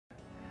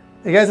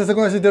Hey guys, it's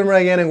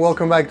Unity3d again and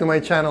welcome back to my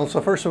channel. So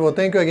first of all,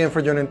 thank you again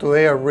for joining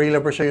today. I really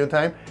appreciate your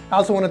time. I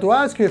also wanted to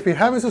ask you, if you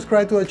haven't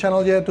subscribed to the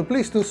channel yet, to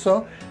please do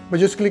so by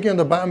just clicking on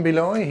the button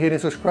below and hitting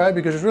subscribe,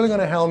 because it's really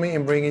going to help me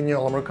in bringing you a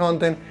lot more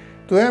content.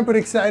 Today I'm pretty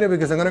excited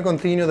because I'm going to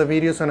continue the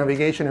videos on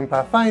navigation and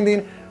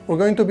pathfinding. We're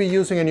going to be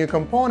using a new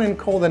component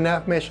called the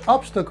NavMesh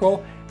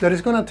obstacle that is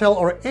going to tell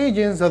our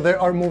agents that there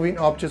are moving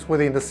objects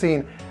within the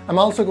scene. I'm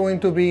also going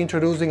to be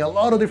introducing a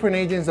lot of different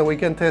agents that we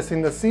can test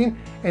in the scene,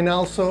 and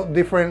also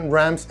different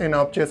ramps and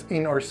objects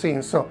in our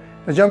scene. So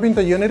let's jump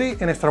into Unity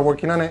and start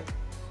working on it.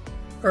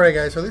 Alright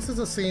guys, so this is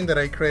a scene that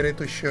I created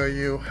to show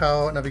you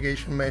how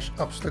navigation mesh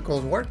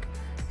obstacles work.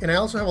 And I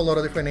also have a lot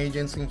of different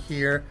agents in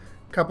here,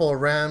 a couple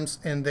of ramps,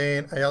 and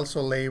then I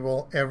also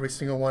label every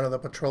single one of the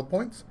patrol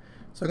points.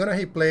 So I'm going to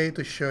hit play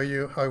to show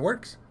you how it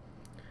works.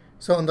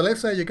 So on the left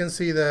side you can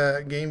see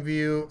the game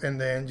view and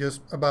then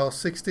just about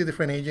 60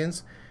 different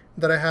agents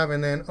that I have,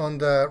 and then on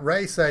the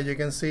right side you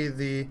can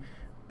see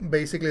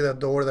basically the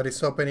door that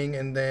is opening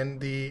and then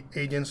the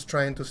agents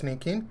trying to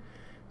sneak in.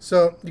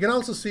 So you can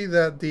also see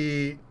that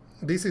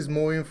this is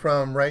moving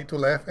from right to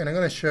left, and I'm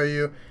going to show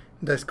you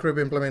the script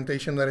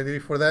implementation that I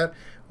did for that.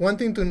 One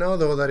thing to know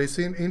though that is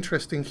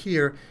interesting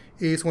here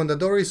is when the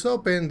door is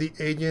open, the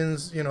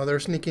agents, they're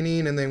sneaking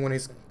in, and then when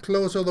it's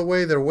closed all the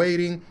way, they're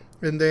waiting,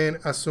 and then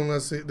as soon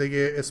as they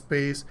get a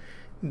space,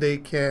 they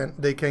can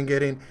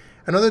get in.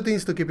 Another thing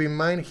to keep in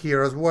mind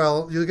here as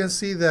well, you can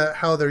see that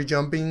how they're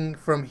jumping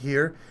from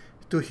here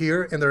to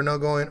here, and they're not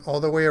going all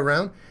the way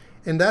around,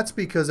 and that's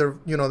because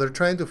they're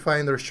trying to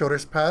find their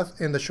shortest path,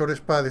 and the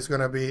shortest path is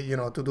going to be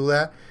to do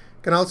that.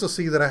 You can also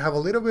see that I have a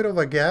little bit of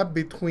a gap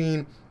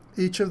between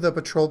each of the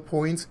patrol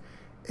points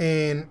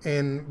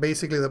and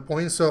basically the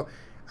points. So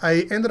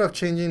I ended up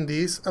changing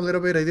these a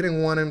little bit. I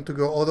didn't want them to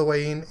go all the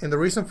way in, and the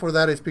reason for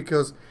that is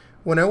because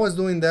when I was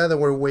doing that, they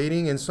were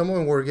waiting and some of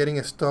them were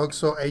getting stuck.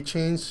 So I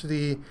changed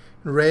the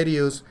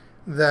radius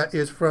that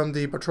is from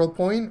the patrol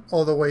point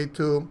all the way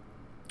to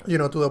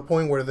to the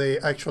point where they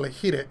actually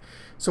hit it.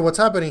 So what's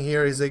happening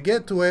here is they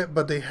get to it,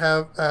 but they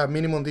have a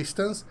minimum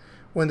distance.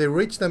 When they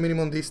reach the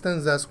minimum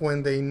distance, that's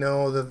when they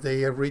know that they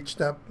have reached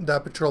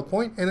that patrol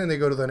point, and then they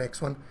go to the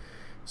next one.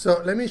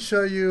 So let me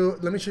show you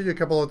a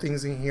couple of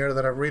things in here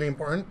that are really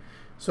important.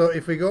 So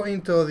if we go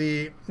into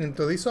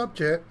this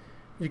object,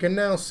 you can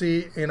now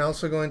see, and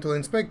also go into the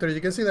inspector, you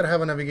can see that I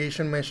have a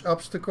navigation mesh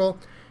obstacle,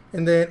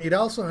 and then it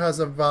also has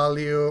a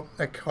value,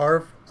 a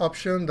carve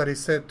option that is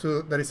set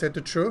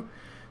to true.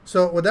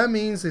 So what that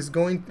means is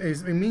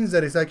it means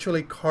that it's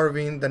actually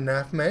carving the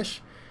nav mesh.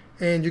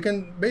 And you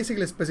can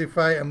basically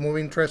specify a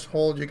moving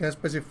threshold. You can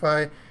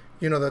specify,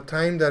 the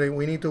time that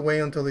we need to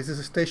wait until this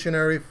is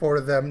stationary for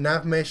the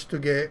nav mesh to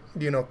get,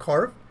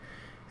 carved.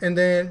 And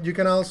then you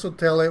can also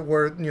tell it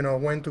where,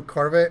 when to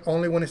carve it,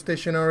 only when it's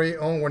stationary,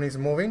 on when it's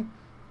moving.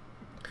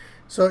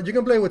 So you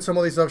can play with some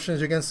of these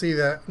options. You can see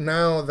that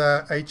now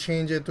that I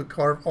change it to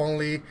carve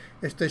only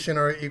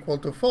stationary equal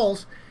to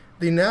false,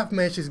 the nav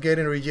mesh is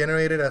getting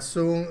regenerated as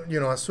soon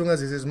as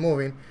this is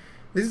moving.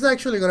 This is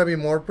actually going to be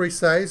more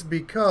precise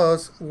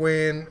because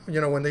when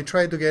they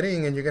try to get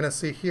in, and you're going to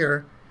see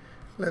here,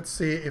 let's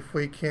see if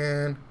we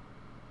can.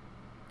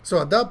 So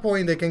at that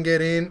point they can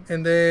get in,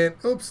 and then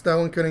oops, that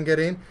one couldn't get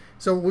in.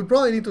 So we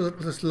probably need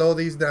to slow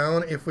these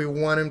down if we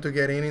want them to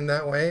get in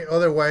that way.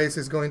 Otherwise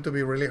it's going to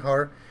be really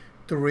hard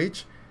to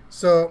reach.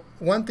 So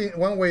one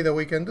way that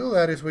we can do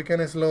that is we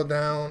can slow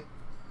down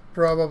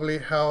probably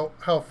how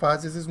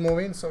fast this is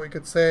moving. So we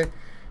could say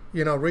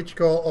reach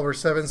goal over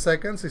 7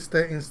 seconds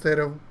instead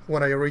of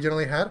what I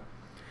originally had.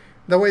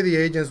 That way the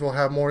agents will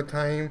have more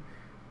time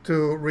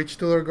to reach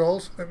to their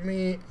goals. Let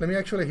me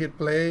actually hit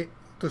play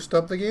to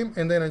stop the game,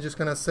 and then I'm just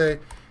gonna say,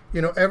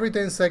 every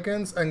 10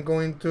 seconds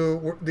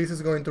this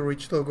is going to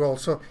reach to a goal.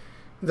 So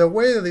the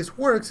way that this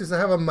works is I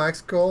have a max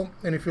goal,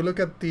 and if we look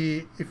at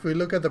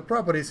the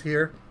properties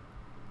here,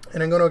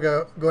 and I'm gonna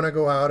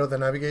go out of the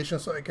navigation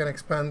so I can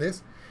expand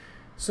this.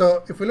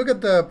 So if we look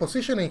at the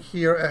positioning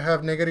here, I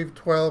have negative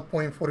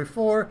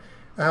 12.44,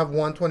 I have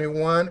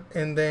 121,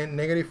 and then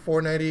negative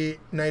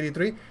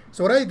 493.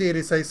 So what I did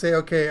is I say,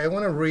 okay, I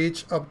want to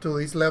reach up to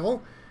this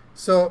level.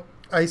 So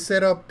I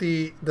set up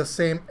the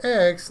same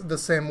X, the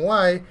same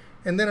Y,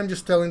 and then I'm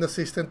just telling the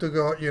system to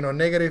go,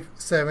 negative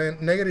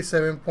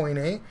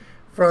 7.8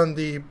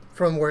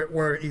 from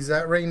where it's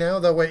at right now.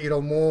 That way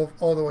it'll move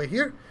all the way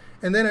here.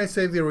 And then I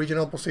save the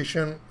original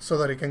position so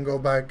that it can go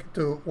back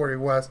to where it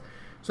was.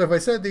 So if I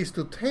set this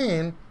to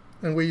 10,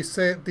 and we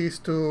set this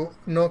to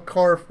not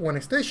carve when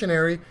it's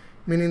stationary,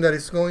 meaning that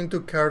it's going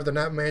to carve the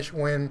nav mesh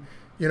when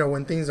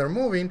things are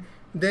moving,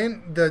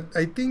 then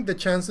I think the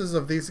chances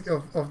of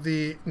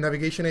the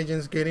navigation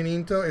agents getting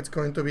into it's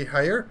going to be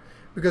higher,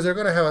 because they're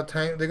going to have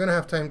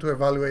time to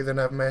evaluate the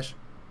nav mesh.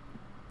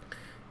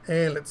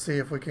 And let's see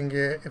if we can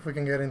get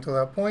into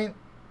that point.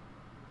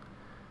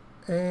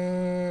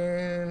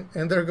 And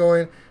they're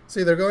going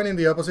in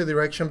the opposite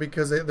direction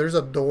because there's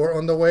a door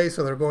on the way,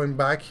 so they're going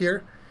back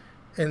here,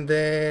 and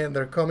then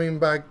they're coming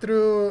back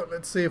through.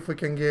 Let's see if we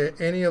can get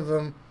any of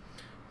them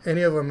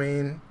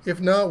in. If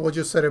not, we'll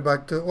just set it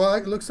back to, well,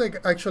 it looks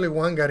like actually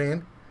one got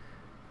in.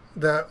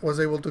 that was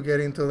able to get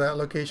into that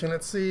location.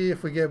 Let's see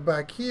if we get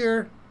back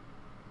here.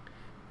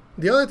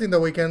 The other thing that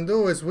we can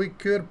do is we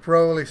could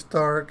probably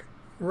start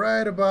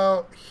right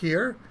about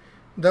here.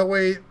 That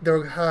way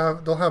they'll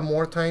have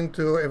more time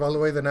to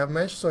evaluate the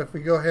NavMesh. So if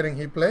we go ahead and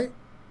hit play,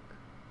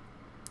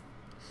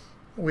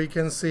 we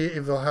can see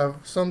if they'll have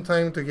some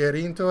time to get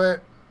into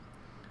it.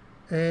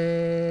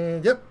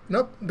 And yep,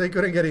 nope, they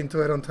couldn't get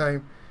into it on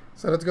time.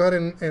 So let's go ahead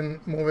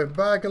and move it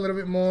back a little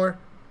bit more,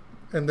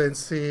 and then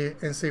see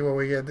what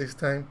we get this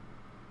time.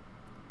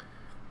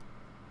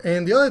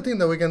 And the other thing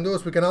that we can do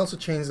is we can also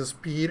change the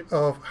speed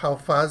of how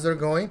fast they're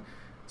going.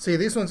 See,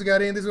 this one's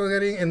got in, this one's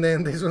getting, and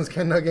then this one's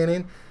cannot get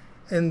in,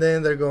 and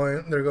then they're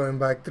going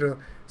back through.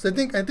 So I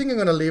think I'm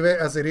gonna leave it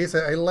as it is.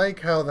 I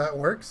like how that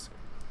works,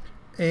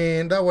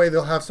 and that way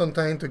they'll have some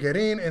time to get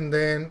in, and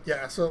then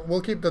yeah. So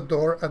we'll keep the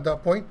door at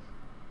that point.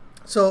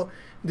 So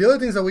the other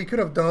things that we could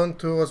have done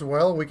too as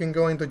well, we can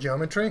go into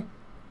geometry,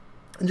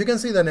 and you can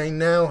see that I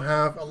now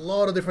have a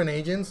lot of different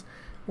agents,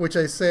 which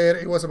I said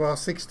it was about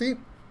 60.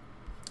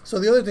 So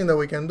the other thing that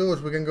we can do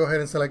is we can go ahead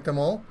and select them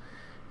all,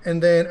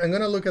 and then I'm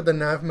gonna look at the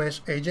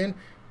NavMesh agent,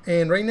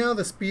 and right now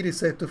the speed is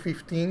set to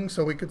 15.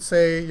 So we could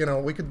say, you know,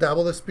 we could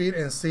double the speed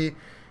and see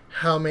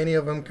how many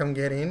of them can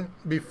get in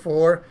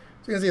before.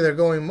 So you can see they're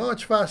going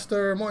much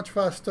faster,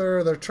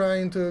 they're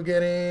trying to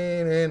get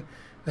in, and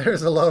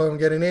there's a lot of them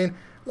getting in.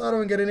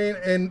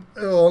 And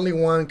only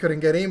one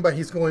couldn't get in, but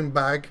he's going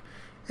back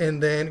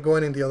and then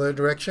going in the other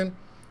direction.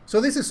 So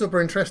this is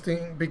super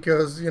interesting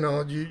because, you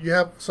know, you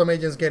have some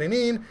agents getting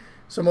in,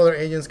 some other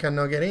agents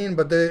cannot get in,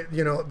 but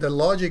the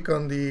logic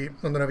on the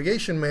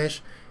navigation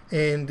mesh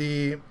and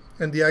the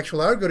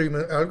actual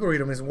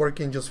algorithm is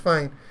working just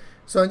fine.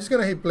 So I'm just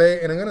gonna hit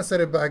play, and I'm gonna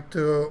set it back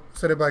to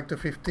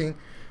 15.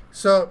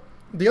 So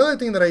the other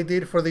thing that I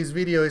did for this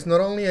video is not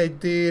only I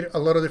did a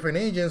lot of different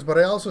agents, but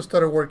I also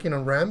started working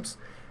on ramps.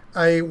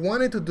 I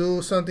wanted to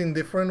do something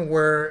different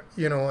where,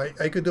 you know,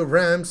 I could do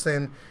ramps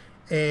and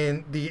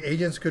the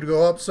agents could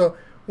go up. So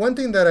one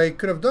thing that I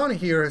could have done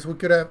here is we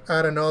could have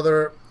add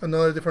another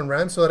different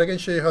ramp so that I can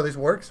show you how this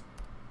works.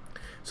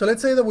 So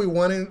let's say that we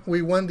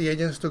want the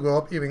agents to go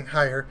up even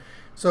higher.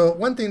 So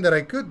one thing that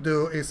I could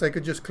do is I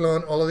could just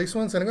clone all of these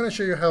ones, and I'm going to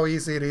show you how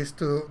easy it is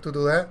to do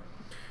that.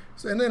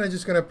 So, and then I'm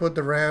just going to put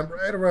the ramp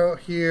right around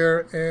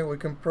here, and we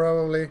can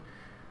probably,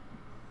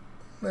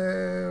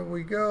 there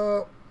we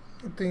go.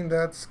 I think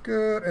that's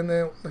good, and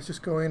then let's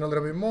just go in a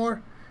little bit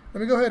more.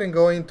 Let me go ahead and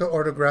go into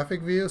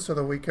orthographic view so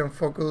that we can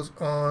focus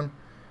on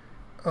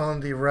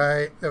the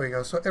right. There we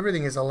go. So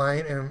everything is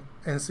aligned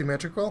and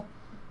symmetrical,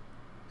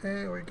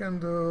 and we can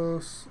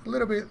do a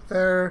little bit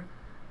there.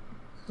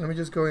 Let me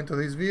just go into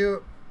this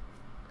view,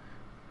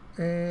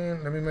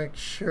 and let me make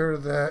sure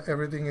that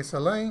everything is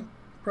aligned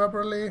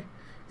properly.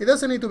 It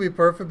doesn't need to be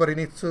perfect, but it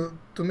needs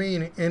to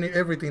me,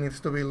 everything needs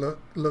to be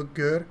look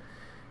good.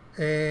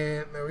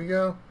 And there we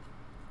go.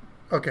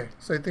 Okay,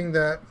 so I think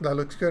that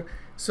looks good.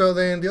 So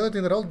then the other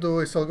thing that I'll do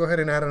is I'll go ahead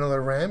and add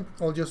another ramp.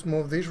 I'll just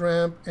move this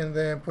ramp and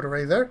then put it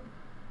right there.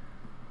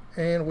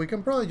 And we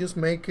can probably just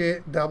make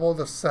it double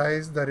the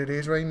size that it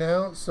is right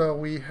now. So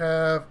we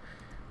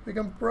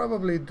can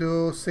probably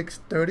do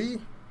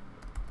 630.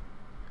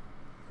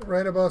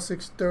 Right about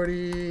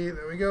 630,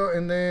 there we go.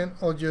 And then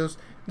I'll just,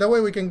 that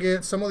way we can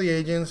get some of the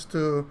agents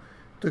to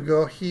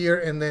go here,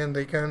 and then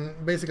they can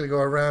basically go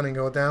around and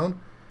go down.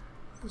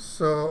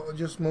 So I'll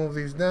just move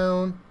these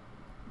down.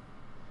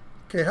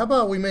 Okay, how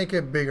about we make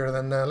it bigger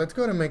than that? Let's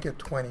go ahead and make it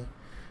 20.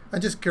 I'm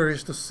just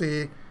curious to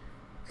see,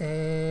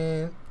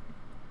 and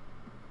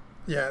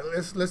yeah,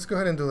 let's go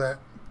ahead and do that.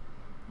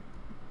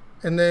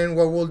 And then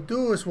what we'll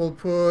do is we'll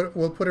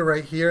put it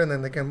right here, and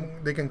then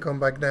they can come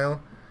back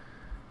down.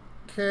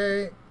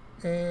 Okay,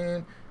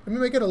 and let me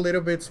make it a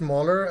little bit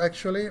smaller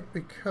actually,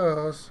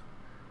 because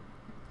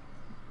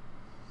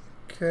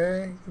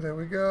okay, there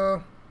we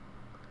go.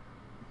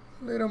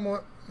 A little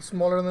more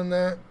smaller than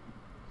that.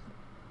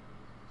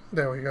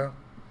 There we go.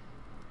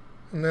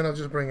 And then I'll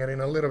just bring it in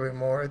a little bit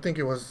more. I think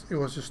it was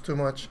just too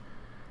much.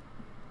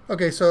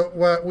 Okay, so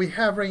what we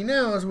have right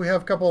now is we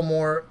have a couple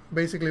more,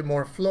 basically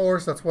more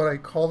floors. That's what I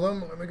call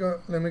them. Let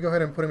me go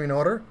ahead and put them in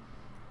order.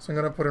 So I'm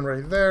gonna put them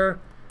right there.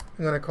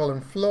 I'm gonna call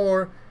them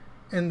floor.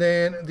 And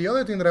then the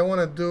other thing that I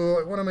wanna do,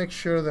 I wanna make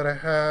sure that I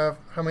have,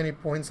 how many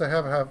points I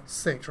have? I have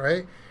 6,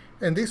 right?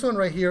 And this one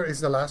right here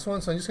is the last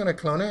one. So I'm just gonna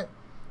clone it.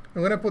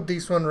 I'm gonna put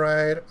this one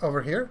right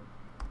over here.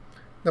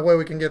 That way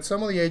we can get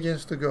some of the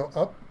agents to go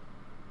up.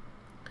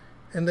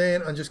 And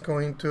then I'm just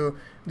going to,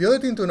 the other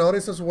thing to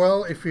notice as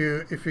well, if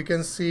you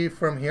can see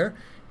from here,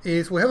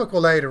 is we have a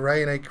collider,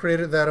 right? And I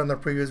created that on the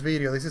previous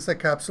video. This is a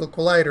capsule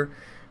collider,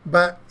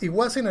 but it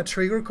wasn't a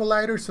trigger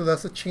collider, so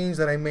that's a change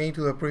that I made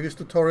to the previous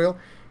tutorial.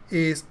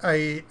 Is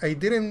I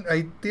didn't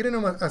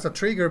as a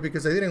trigger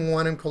because I didn't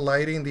want him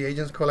colliding, the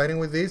agents colliding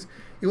with this.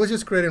 It was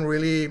just creating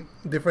really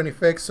different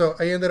effects, so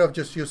I ended up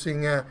just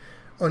using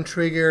on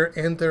trigger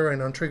enter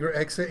and on trigger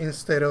exit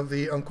instead of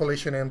the on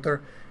collision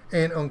enter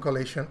and on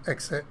collision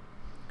exit.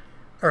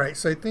 All right,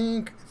 so I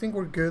think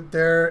we're good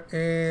there,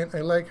 and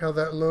I like how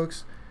that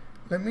looks.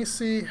 Let me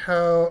see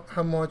how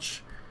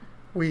much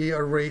we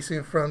are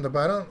racing from the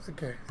bottom.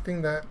 Okay, I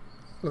think that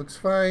looks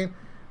fine.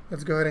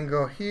 Let's go ahead and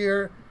go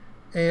here.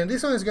 And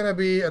this one is going to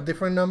be a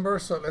different number,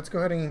 so let's go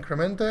ahead and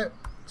increment it.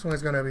 This one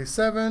is going to be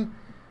 7.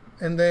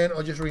 And then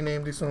I'll just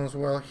rename this one as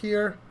well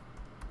here.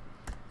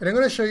 And I'm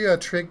going to show you a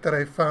trick that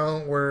I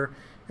found where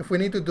if we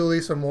need to do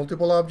this on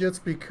multiple objects,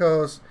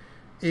 because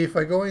if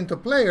I go into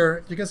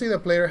player, you can see the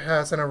player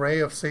has an array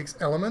of 6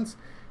 elements.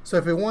 So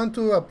if we want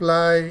to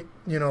apply,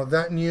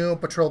 that new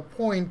patrol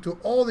point to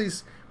all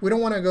these, we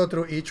don't want to go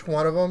through each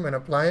one of them and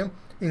apply them.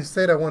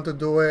 Instead, I want to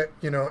do it,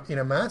 in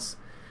a mass.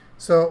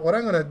 So what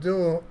I'm going to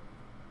do,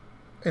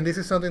 and this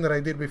is something that I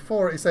did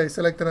before, is I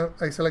selected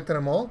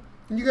them all.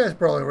 And you guys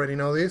probably already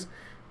know this,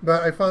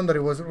 but I found that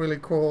it was really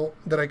cool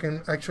that I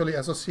can actually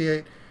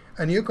associate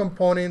a new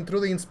component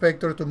through the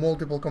inspector to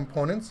multiple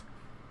components.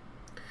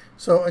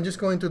 So I'm just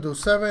going to do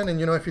 7,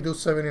 and if you do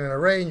 7 in an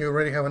array and you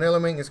already have an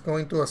element, it's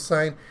going to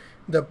assign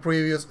the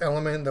previous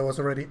element that was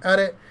already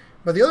added.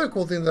 But the other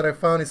cool thing that I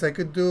found is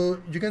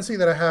you can see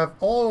that I have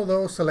all of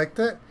those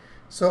selected.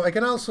 So I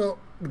can also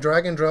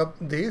drag and drop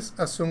these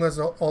as soon as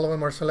all of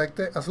them are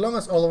selected. As long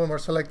as all of them are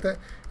selected,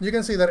 you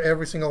can see that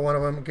every single one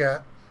of them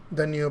got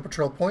the new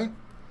patrol point.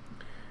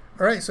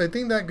 All right, so I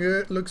think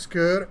that looks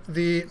good.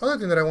 The other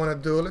thing that I want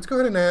to do, let's go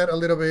ahead and add a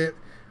little bit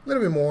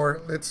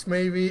more. Let's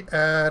maybe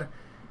add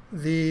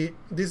this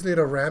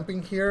little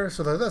ramping here,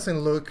 so that doesn't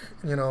look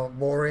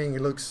boring.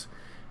 It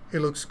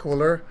looks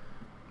cooler.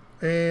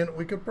 And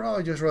we could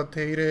probably just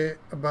rotate it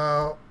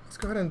about, let's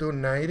go ahead and do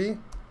 90.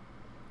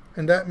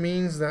 And that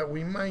means that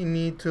we might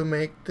need to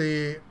make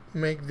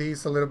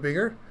these a little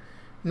bigger.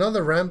 Not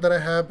the ramp that I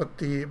have, but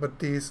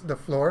the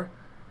floor.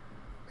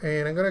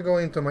 And I'm gonna go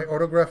into my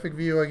orthographic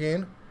view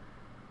again.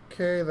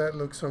 Okay, that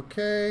looks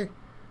okay.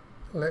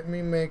 Let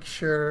me make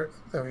sure,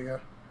 there we go.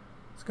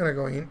 It's gonna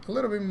go in a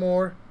little bit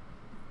more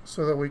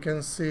so that we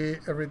can see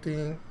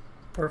everything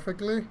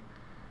perfectly.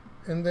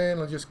 And then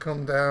I'll just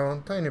come down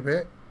a tiny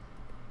bit.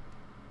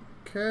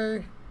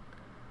 Okay,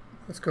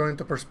 let's go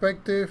into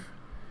perspective.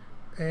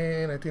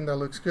 And I think that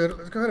looks good.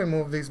 Let's go ahead and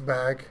move this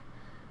back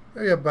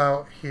maybe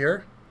about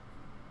here.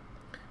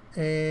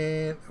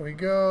 And there we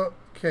go.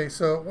 Okay,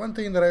 so one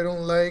thing that I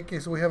don't like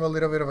is we have a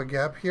little bit of a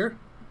gap here.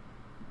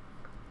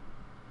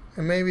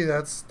 And maybe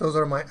those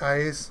are my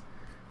eyes.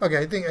 Okay,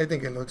 I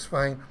think it looks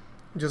fine.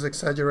 I'm just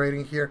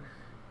exaggerating here.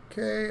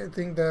 Okay, I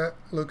think that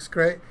looks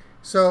great.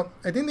 So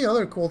I think the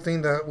other cool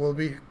thing that will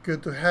be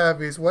good to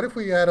have is, what if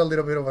we add a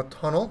little bit of a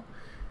tunnel?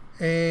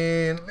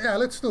 And yeah,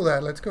 let's do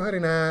that. Let's go ahead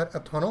and add a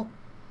tunnel.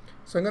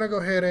 So I'm gonna go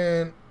ahead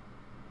and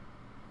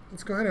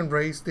let's go ahead and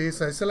raise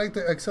this. I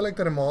selected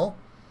them all,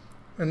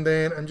 and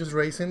then I'm just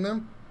raising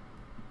them.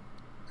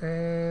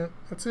 And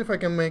let's see if I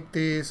can make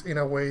this in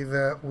a way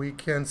that we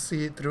can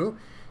see it through.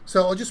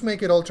 So I'll just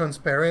make it all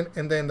transparent,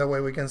 and then that way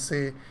we can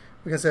see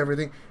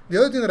everything. The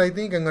other thing that I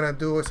think I'm gonna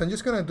do is I'm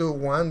just gonna do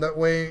one. That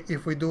way,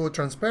 if we do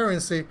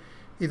transparency,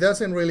 it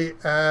doesn't really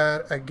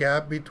add a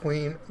gap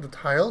between the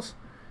tiles.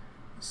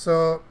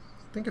 So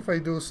I think if I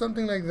do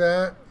something like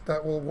that,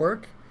 that will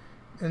work.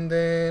 And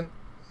then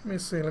let me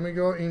see. Let me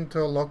go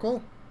into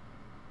local,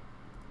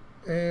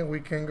 and we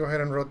can go ahead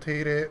and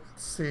rotate it.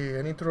 Let's see.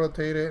 I need to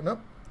rotate it.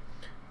 Nope.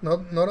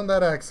 Not on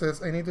that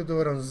axis. I need to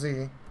do it on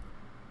Z.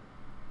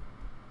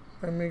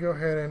 Let me go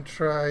ahead and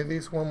try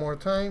this one more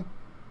time.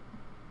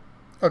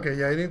 Okay,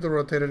 yeah, I need to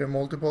rotate it in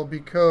multiple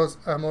because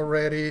it's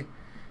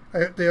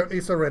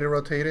already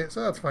rotated,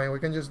 so that's fine. We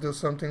can just do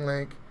something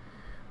like,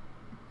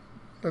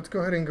 let's go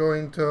ahead and go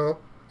into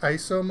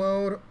ISO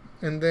mode,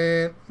 and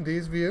then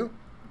this view.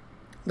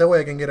 That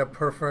way I can get a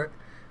perfect,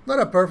 not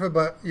a perfect,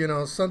 but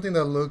something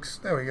that looks,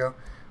 there we go.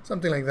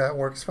 Something like that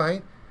works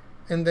fine.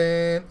 And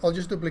then I'll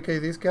just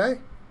duplicate this guy.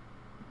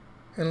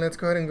 And let's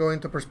go ahead and go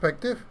into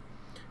perspective.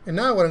 And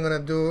now what I'm going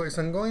to do is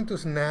I'm going to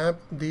snap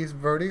these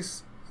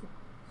vertices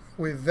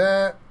with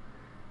that.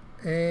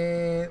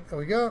 And there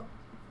we go.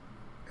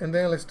 And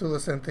then let's do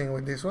the same thing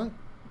with this one.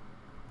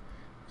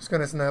 Just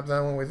going to snap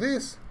that one with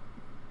this.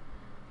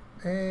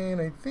 And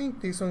I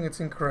think this one is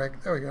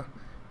incorrect. There we go.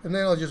 And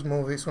then I'll just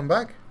move this one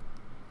back.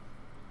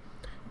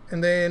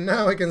 And then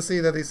now I can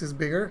see that this is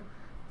bigger.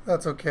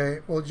 That's okay.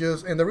 We'll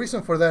just, and the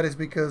reason for that is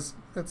because,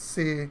 let's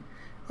see.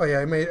 Oh yeah,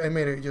 I made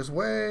it just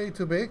way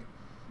too big.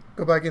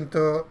 Go back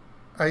into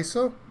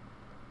ISO.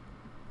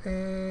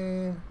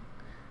 And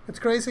it's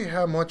crazy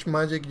how much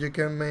magic you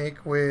can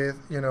make with,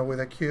 with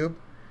a cube.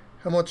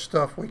 How much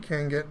stuff we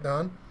can get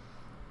done.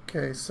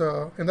 Okay,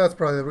 so, and that's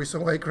probably the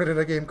reason why I created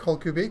a game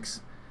called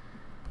Cubics,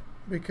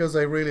 because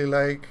I really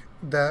like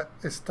that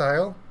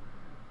style.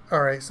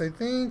 All right, so I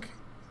think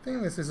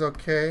this is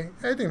okay.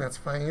 I think that's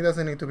fine. It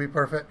doesn't need to be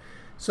perfect.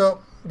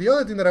 So the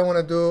other thing that I want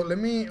to do, let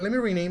me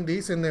rename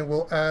this, and then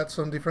we'll add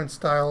some different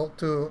style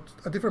to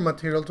a different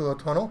material to the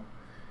tunnel,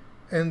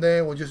 and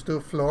then we'll just do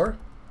floor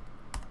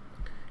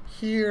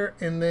here,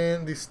 and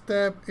then the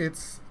step,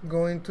 it's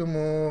going to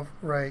move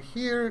right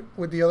here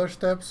with the other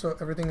steps, so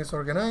everything is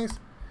organized.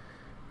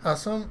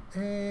 Awesome.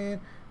 And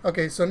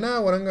okay, so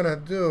now what I'm gonna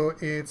do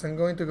is I'm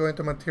going to go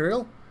into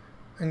material.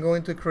 I'm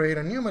going to create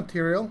a new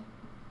material.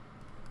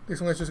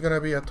 This one is just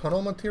gonna be a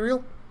tunnel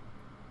material.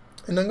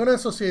 And I'm going to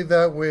associate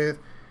that with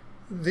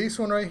this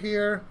one right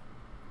here.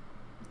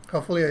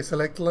 Hopefully I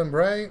selected them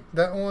right,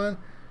 that one,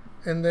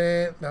 and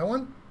then that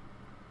one.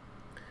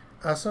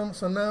 Awesome.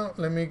 So now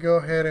let me go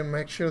ahead and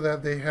make sure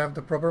that they have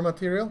the proper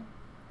material.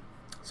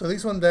 So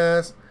this one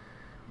does,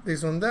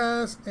 this one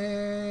does,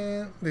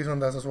 and this one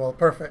does as well.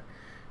 Perfect.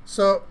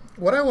 So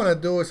what I want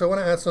to do is I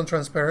want to add some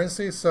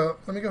transparency. So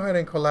let me go ahead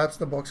and collapse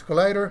the box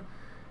collider,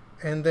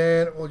 and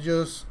then we'll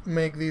just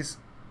make this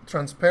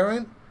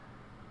transparent.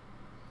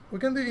 We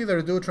can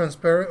either do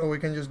transparent or we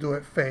can just do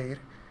it fade.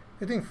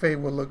 I think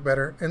fade will look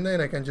better, and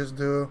then I can just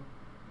do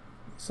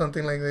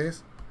something like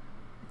this.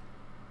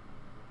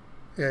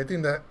 Yeah, I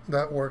think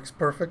that works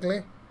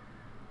perfectly.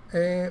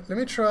 And let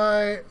me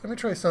try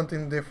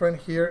something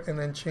different here and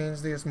then change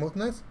the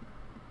smoothness.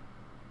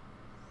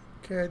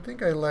 Okay, I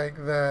think I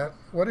like that.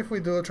 What if we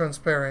do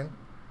transparent?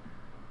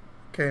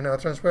 Okay, now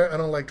transparent, I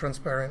don't like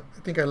transparent. I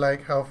think I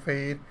like how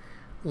fade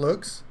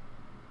looks.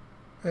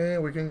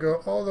 And we can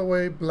go all the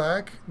way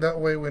black. That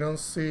way we don't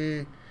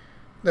see.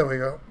 There we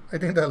go. I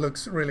think that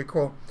looks really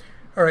cool.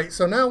 All right,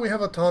 so now we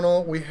have a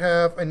tunnel. We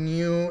have a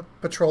new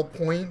patrol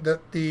point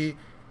that the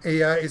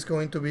AI is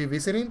going to be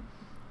visiting.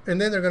 And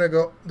then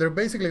they're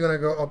basically gonna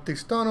go up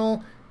this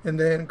tunnel and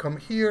then come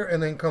here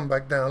and then come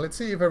back down. Let's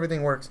see if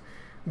everything works.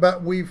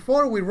 But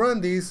before we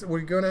run this,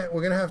 we're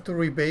gonna have to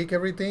rebake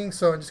everything.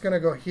 So I'm just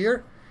gonna go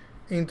here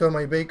into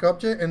my bake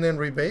object and then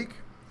rebake.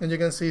 And you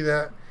can see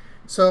that.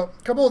 So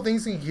a couple of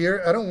things in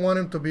here. I don't want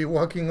him to be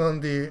walking on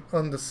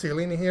the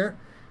ceiling here.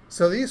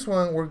 So this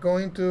one, we're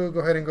going to go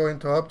ahead and go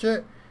into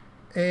object,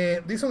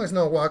 and this one is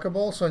not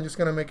walkable, so I'm just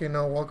gonna make it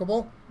not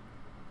walkable.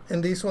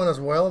 And this one as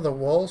well, the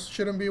walls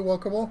shouldn't be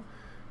walkable,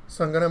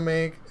 so I'm gonna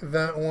make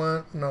that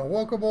one not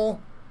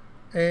walkable,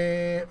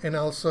 and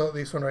also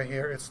this one right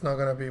here, it's not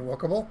gonna be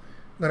walkable.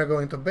 I'm gonna go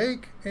into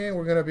bake, and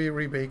we're gonna be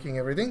rebaking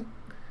everything.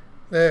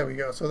 There we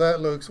go. So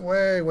that looks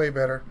way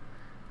better.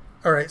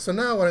 All right, so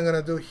now what I'm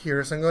gonna do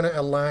here is I'm gonna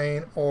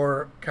align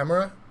our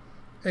camera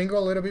angle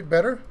a little bit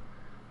better.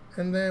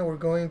 And then we're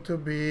going to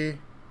be, I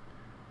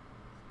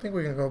think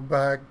we can go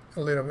back a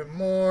little bit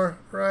more,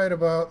 right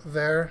about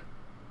there.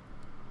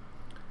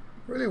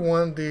 Really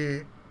want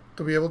to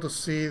be able to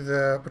see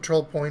the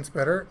patrol points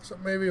better. So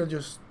maybe I'll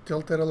just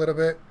tilt it a little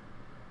bit.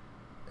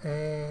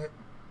 And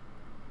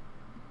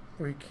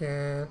we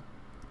can,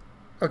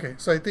 okay,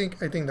 so I think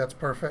that's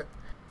perfect.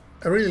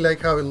 I really like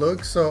how it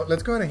looks. So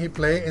let's go ahead and hit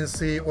play and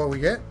see what we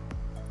get.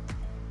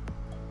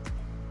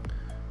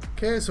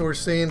 Okay, so we're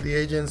seeing the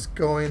agents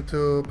going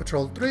to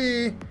patrol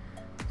 3,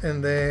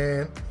 and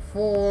then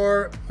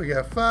 4, we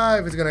got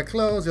 5, it's gonna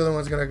close, the other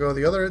one's gonna go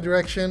the other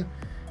direction,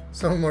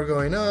 some more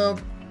going up,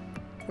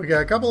 we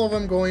got a couple of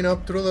them going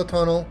up through the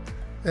tunnel,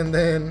 and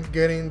then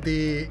getting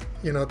to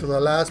the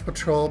last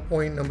patrol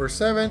point, number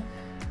 7.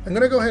 I'm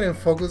gonna go ahead and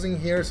focus in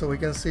here so we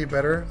can see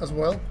better as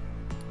well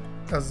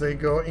as they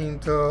go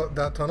into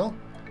that tunnel.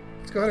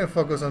 Let's go ahead and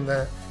focus on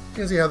that. You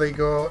can see how they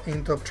go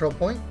into patrol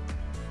point.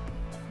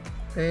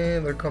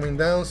 And they're coming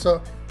down,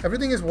 so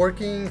everything is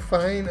working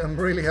fine. I'm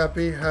really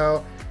happy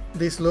how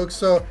this looks.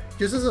 So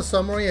just as a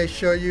summary, I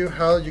show you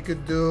how you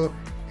could do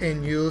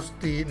and use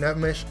the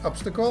NavMesh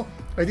obstacle.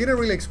 I didn't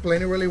really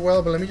explain it really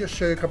well, but let me just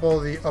show you a couple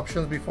of the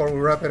options before we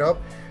wrap it up.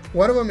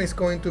 One of them is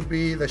going to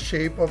be the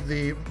shape of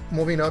the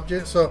moving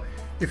object. So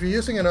if you're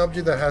using an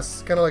object that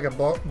has kind of like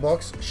a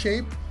box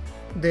shape,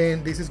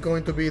 then this is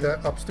going to be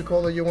the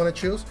obstacle that you want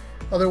to choose.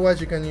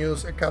 Otherwise, you can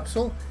use a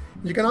capsule.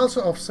 You can also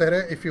offset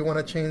it if you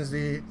want to change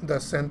the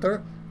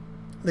center.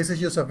 This is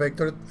just a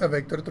vector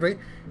 3,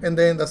 and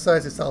then the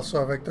size is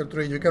also a vector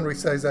 3. You can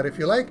resize that if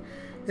you like.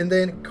 And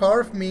then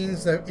carve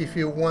means that if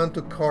you want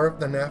to carve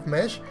the nav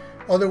mesh,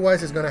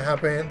 otherwise it's going to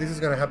happen. This is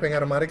going to happen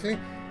automatically.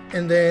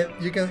 And then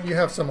you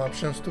have some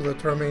options to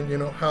determine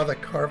how the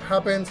carve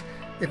happens.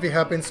 If it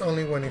happens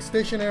only when it's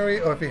stationary,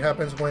 or if it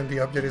happens when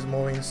the object is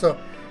moving. So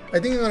I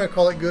think I'm going to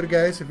call it good,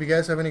 guys. If you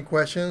guys have any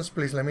questions,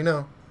 please let me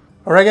know.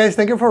 Alright guys,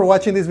 thank you for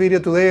watching this video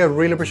today. I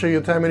really appreciate your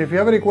time, and if you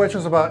have any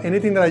questions about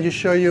anything that I just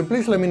showed you,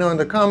 please let me know in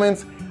the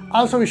comments.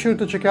 Also be sure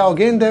to check out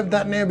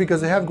gamedev.net because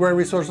they have great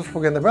resources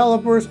for game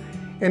developers,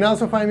 and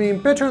also find me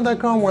in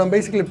patreon.com where I'm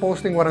basically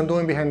posting what I'm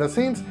doing behind the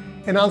scenes,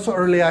 and also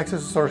early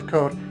access to source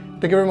code.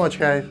 Thank you very much,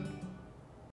 guys.